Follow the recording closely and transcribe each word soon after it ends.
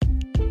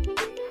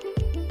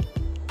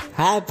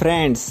Hi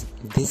friends,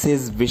 this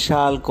is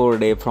Vishal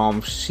Korde from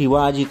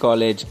Shivaji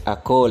college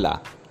Akola.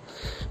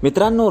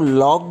 मित्रांनो,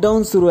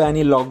 lockdown सुरू आहे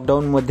आणि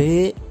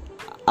लॉकडाऊनमध्ये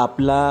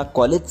आपला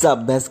कॉलेजचा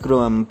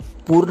अभ्यासक्रम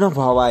पूर्ण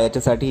व्हावा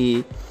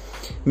याच्यासाठी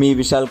मी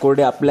विशाल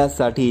कोरडे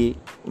आपल्यासाठी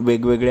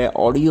वेगवेगळे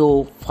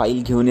ऑडिओ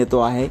फाईल घेऊन येतो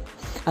आहे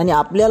आणि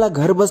आपल्याला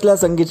घरबसल्या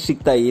संगीत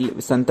शिकता येईल.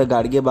 संत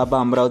गाडगेबाबा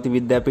अमरावती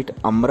विद्यापीठ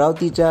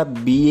अमरावतीच्या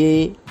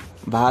BA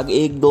भाग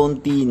 1, 2,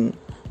 3,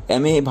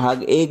 MA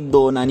भाग 1,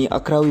 2 आणि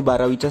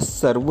 11वी-12वीच्या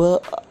सर्व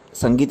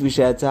संगीत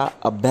विषयाचा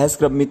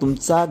अभ्यासक्रम मी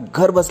तुमचा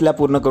घर बसल्या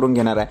पूर्ण करून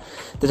घेणार आहे.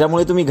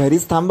 त्याच्यामुळे तुम्ही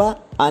घरीच थांबा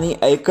आणि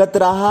ऐकत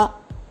राहा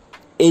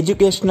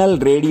एज्युकेशनल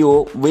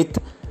रेडिओ विथ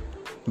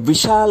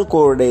विशाल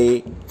कोरडे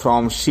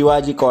from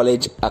Shivaji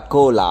college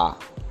Akola.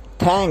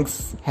 Thanks.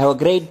 Have a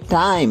great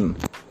time.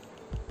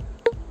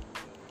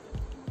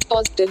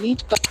 Pause,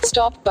 delete,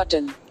 stop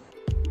button.